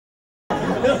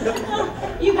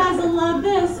You guys will love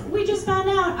this. We just found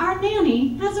out our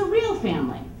nanny has a real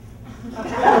family. A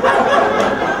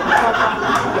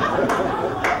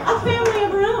family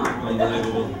of her own.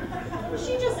 Unbelievable.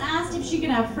 She just asked if she could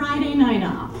have Friday night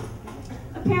off.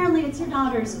 Apparently it's her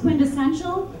daughter's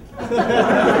quintessential. You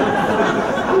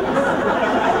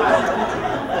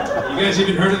guys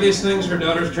even heard of these things? Her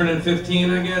daughter's turning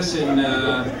 15, I guess, in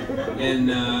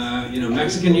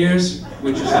Mexican years,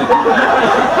 which is like,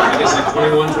 I guess like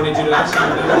 21, 22 days.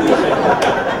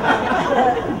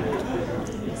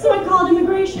 So I called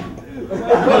immigration.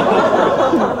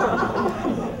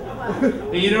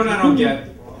 Hey, you know what I don't get?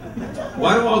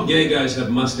 Why do all gay guys have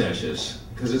mustaches?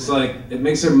 Because it's like, it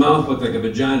makes their mouth look like a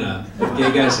vagina, but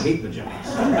gay guys hate vaginas.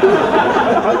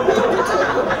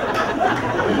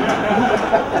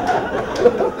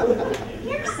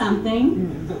 Here's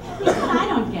something that I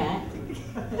don't get.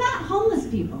 Fat homeless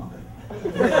people.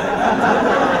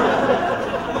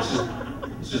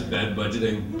 It's just bad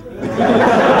budgeting.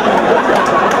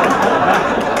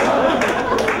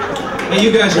 Hey,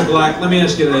 you guys are black. Let me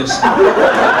ask you this.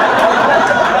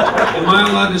 Am I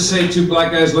allowed to say two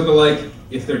black guys look alike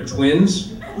if they're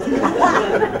twins?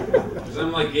 Because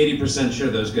I'm like 80% sure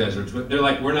those guys are twins. They're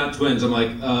like, we're not twins. I'm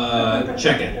like,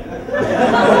 check it.